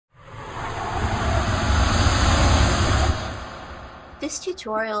This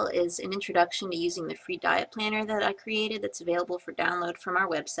tutorial is an introduction to using the free diet planner that I created that's available for download from our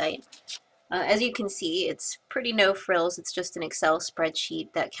website. As you can see, it's pretty no frills. It's just an Excel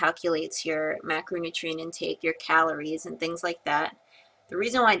spreadsheet that calculates your macronutrient intake, your calories, and things like that. The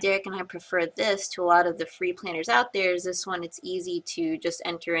reason why Derek and I prefer this to a lot of the free planners out there is this one, it's easy to just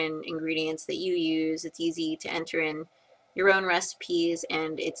enter in ingredients that you use. It's easy to enter in your own recipes,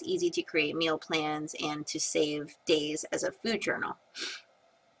 and it's easy to create meal plans and to save days as a food journal.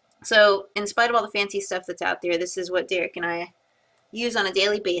 So in spite of all the fancy stuff that's out there, this is what Derek and I use on a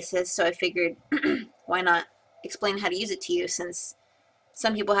daily basis, so I figured why not explain how to use it to you, since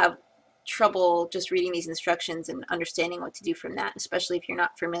some people have trouble just reading these instructions and understanding what to do from that, especially if you're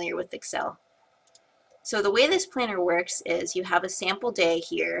not familiar with Excel. So the way this planner works is you have a sample day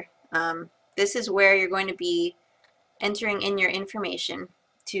here. This is where you're going to be entering in your information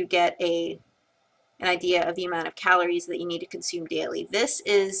to get an idea of the amount of calories that you need to consume daily. This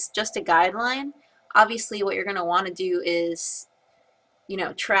is just a guideline. Obviously, what you're going to want to do is,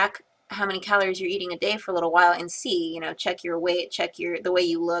 track how many calories you're eating a day for a little while and see, check your weight, check the way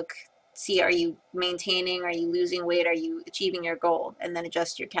you look, see, are you maintaining, are you losing weight, are you achieving your goal, and then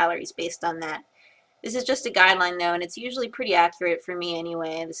adjust your calories based on that. This is just a guideline though, and it's usually pretty accurate for me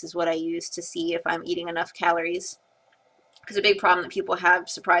anyway. This is what I use to see if I'm eating enough calories, because a big problem that people have,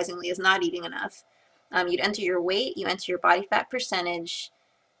 surprisingly, is not eating enough. You'd enter your weight, you enter your body fat percentage,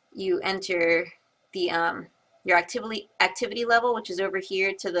 you enter the your activity level, which is over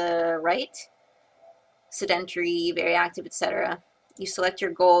here to the right, sedentary, very active, etc. You select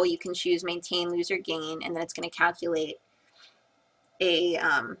your goal, you can choose maintain, lose, or gain, and then it's going to calculate a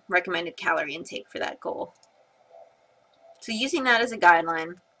recommended calorie intake for that goal. So using that as a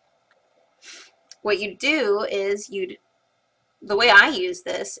guideline, what you do is the way I use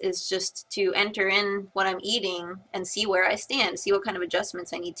this is just to enter in what I'm eating and see where I stand, see what kind of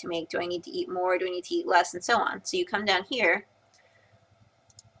adjustments I need to make. Do I need to eat more? Do I need to eat less? And so on. So you come down here.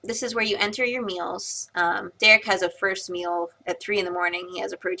 This is where you enter your meals. Derek has a first meal at 3 in the morning. He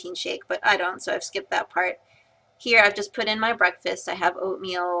has a protein shake, but I don't, so I've skipped that part. Here I've just put in my breakfast. I have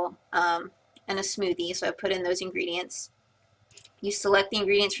oatmeal and a smoothie, so I put in those ingredients. You select the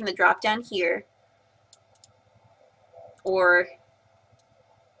ingredients from the drop down here, or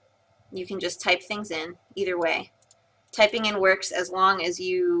you can just type things in. Either way, typing in works as long as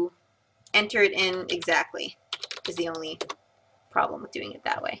you enter it in exactly, is the only problem with doing it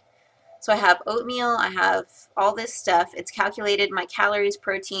that way. So I have oatmeal, I have all this stuff. It's calculated my calories,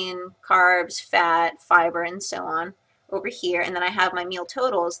 protein, carbs, fat, fiber, and so on over here. And then I have my meal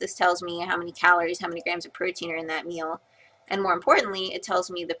totals. This tells me how many calories, how many grams of protein are in that meal. And more importantly, it tells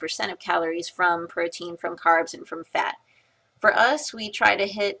me the percent of calories from protein, from carbs, and from fat. For us, we try to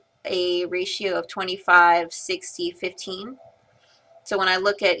hit a ratio of 25, 60, 15. So when I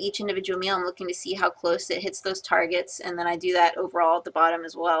look at each individual meal, I'm looking to see how close it hits those targets, and then I do that overall at the bottom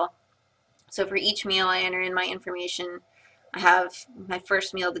as well. So for each meal, I enter in my information. I have my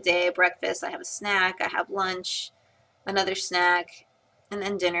first meal of the day, breakfast, I have a snack, I have lunch, another snack, and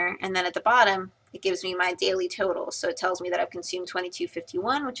then dinner. And then at the bottom, it gives me my daily total. So it tells me that I've consumed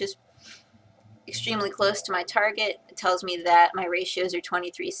 2251, which is extremely close to my target. It tells me that my ratios are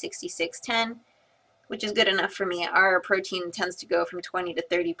 23, 66, 10, which is good enough for me. Our protein tends to go from 20 to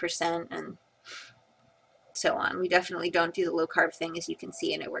 30% and so on. We definitely don't do the low carb thing, as you can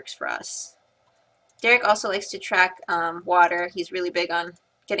see, and it works for us. Derek also likes to track water. He's really big on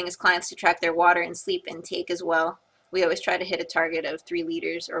getting his clients to track their water and sleep intake as well. We always try to hit a target of 3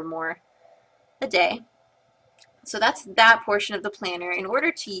 liters or more a day. So that's that portion of the planner. In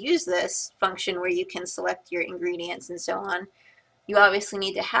order to use this function where you can select your ingredients and so on, you obviously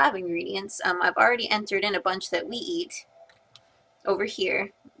need to have ingredients. I've already entered in a bunch that we eat over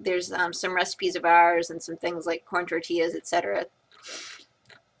here. There's some recipes of ours and some things like corn tortillas, etc.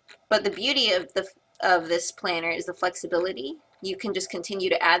 But the beauty of this planner is the flexibility. You can just continue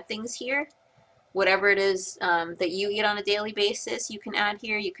to add things here. Whatever it is that you eat on a daily basis, you can add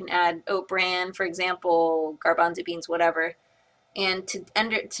here. You can add oat bran, for example, garbanzo beans, whatever. And to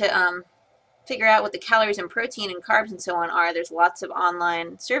figure out what the calories and protein and carbs and so on are, there's lots of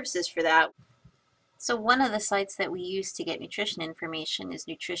online services for that. So one of the sites that we use to get nutrition information is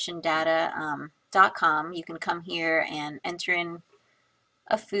nutritiondata.com. You can come here and enter in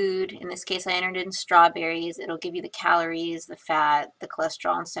a food. In this case, I entered in strawberries. It'll give you the calories, the fat, the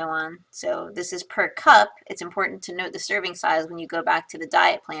cholesterol, and so on. So this is per cup. It's important to note the serving size when you go back to the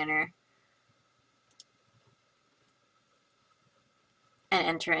diet planner and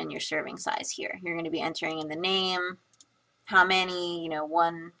enter in your serving size here. You're going to be entering in the name, how many,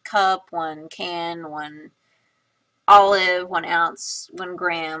 1 cup, 1 can, 1 olive, 1 ounce, 1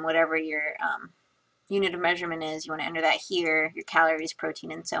 gram, whatever your unit of measurement is. You want to enter that here, your calories,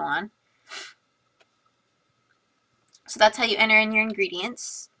 protein, and so on. So that's how you enter in your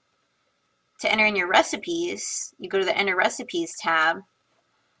ingredients. To enter in your recipes, you go to the Enter Recipes tab.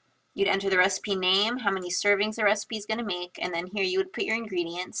 You'd enter the recipe name, how many servings the recipe is going to make, and then here you would put your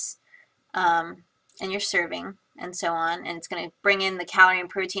ingredients and your serving and so on. And it's going to bring in the calorie and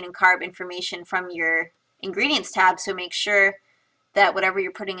protein and carb information from your ingredients tab, so make sure that whatever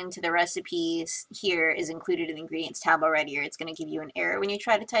you're putting into the recipes here is included in the ingredients tab already, or it's going to give you an error when you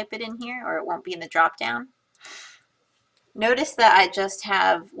try to type it in here, or it won't be in the drop down. Notice that I just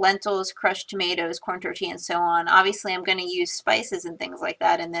have lentils, crushed tomatoes, corn tortilla, and so on. Obviously, I'm going to use spices and things like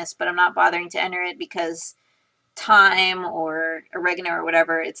that in this, but I'm not bothering to enter it because thyme or oregano or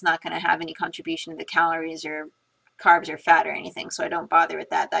whatever, it's not going to have any contribution to the calories or carbs or fat or anything, so I don't bother with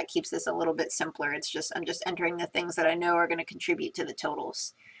that. That keeps this a little bit simpler. It's just, I'm just entering the things that I know are going to contribute to the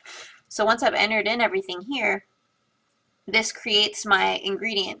totals. So once I've entered in everything here, this creates my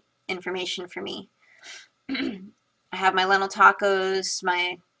ingredient information for me. I have my lentil tacos,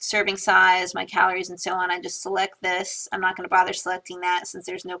 my serving size, my calories, and so on. I just select this. I'm not going to bother selecting that since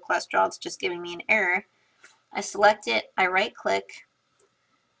there's no cholesterol. It's just giving me an error. I select it, I right click,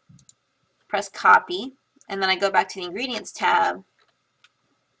 press copy, and then I go back to the ingredients tab,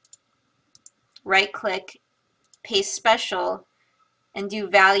 right click, paste special, and do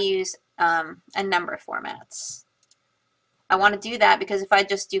values and number formats. I want to do that because if I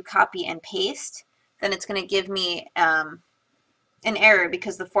just do copy and paste, then it's going to give me an error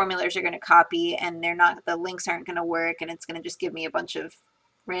because the formulas are going to copy and the links aren't going to work, and it's going to just give me a bunch of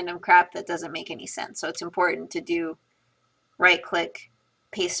random crap that doesn't make any sense. So it's important to do right click,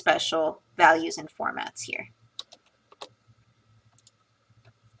 paste special, values, and formats here.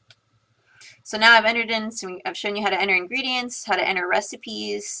 So now I've entered in, I've shown you how to enter ingredients, how to enter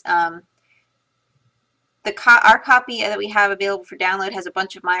recipes. Our copy that we have available for download has a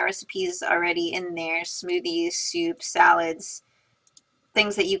bunch of my recipes already in there: smoothies, soups, salads,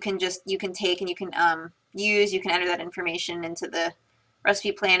 things that you can take and you can use. You can enter that information into the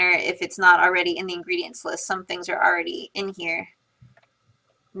recipe planner if it's not already in the ingredients list. Some things are already in here.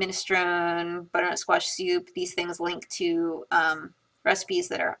 Minestrone, butternut squash soup, these things link to recipes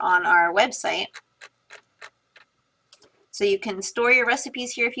that are on our website. So you can store your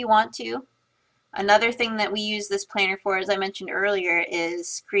recipes here if you want to. Another thing that we use this planner for, as I mentioned earlier,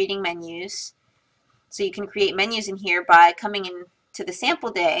 is creating menus. So you can create menus in here by coming in to the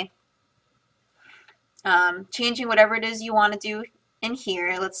sample day, changing whatever it is you want to do in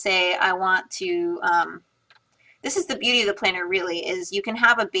here. Let's say I want to, this is the beauty of the planner really, is you can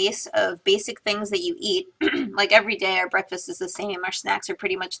have a base of basic things that you eat. Like every day our breakfast is the same, our snacks are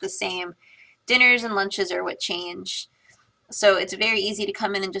pretty much the same, dinners and lunches are what change. So it's very easy to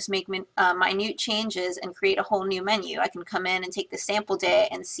come in and just make minute changes and create a whole new menu. I can come in and take the sample day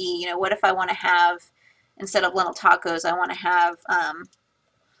and see, what if I want to have, instead of lentil tacos, I want to have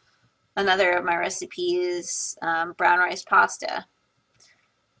another of my recipes, brown rice pasta.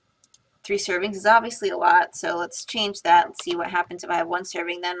 3 servings is obviously a lot, so let's change that. Let's see what happens if I have 1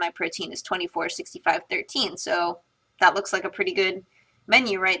 serving. Then my protein is 24, 65, 13. So that looks like a pretty good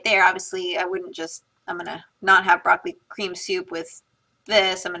menu right there. Obviously, I'm going to not have broccoli cream soup with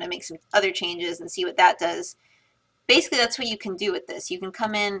this. I'm going to make some other changes and see what that does. Basically, that's what you can do with this. You can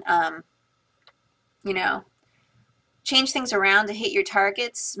come in, change things around to hit your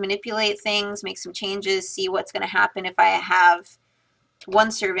targets, manipulate things, make some changes, see what's going to happen if I have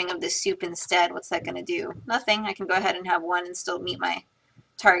 1 serving of this soup instead. What's that going to do? Nothing. I can go ahead and have 1 and still meet my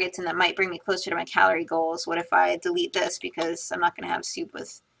targets, and that might bring me closer to my calorie goals. What if I delete this because I'm not going to have soup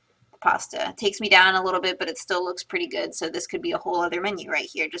with pasta? It takes me down a little bit, but it still looks pretty good. So this could be a whole other menu right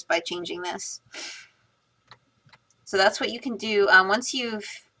here just by changing this. So that's what you can do. Once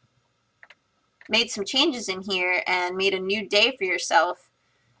you've made some changes in here and made a new day for yourself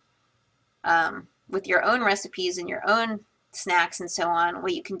with your own recipes and your own snacks and so on,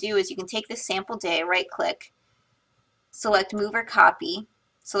 what you can do is you can take this sample day, right click, select move or copy,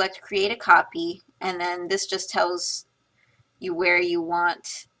 select create a copy, and then this just tells you where you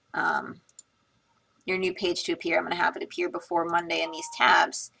want your new page to appear. I'm going to have it appear before Monday in these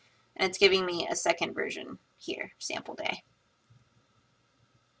tabs, and it's giving me a second version here, sample day.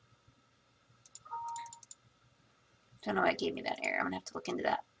 Don't know why it gave me that error. I'm going to have to look into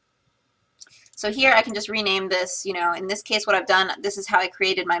that. So here I can just rename this, in this case what I've done, this is how I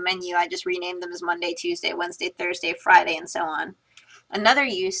created my menu. I just renamed them as Monday, Tuesday, Wednesday, Thursday, Friday, and so on. Another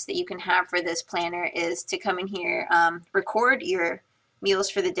use that you can have for this planner is to come in here, record your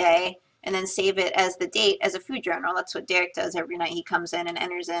meals for the day, and then save it as the date as a food journal. That's what Derek does every night. He comes in and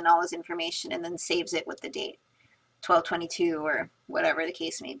enters in all his information and then saves it with the date, 12/22 or whatever the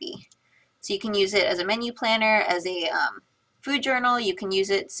case may be. So you can use it as a menu planner, as a food journal. You can use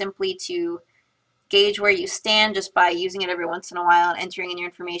it simply to gauge where you stand just by using it every once in a while and entering in your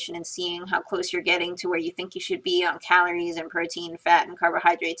information and seeing how close you're getting to where you think you should be on calories and protein, fat, and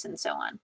carbohydrates and so on.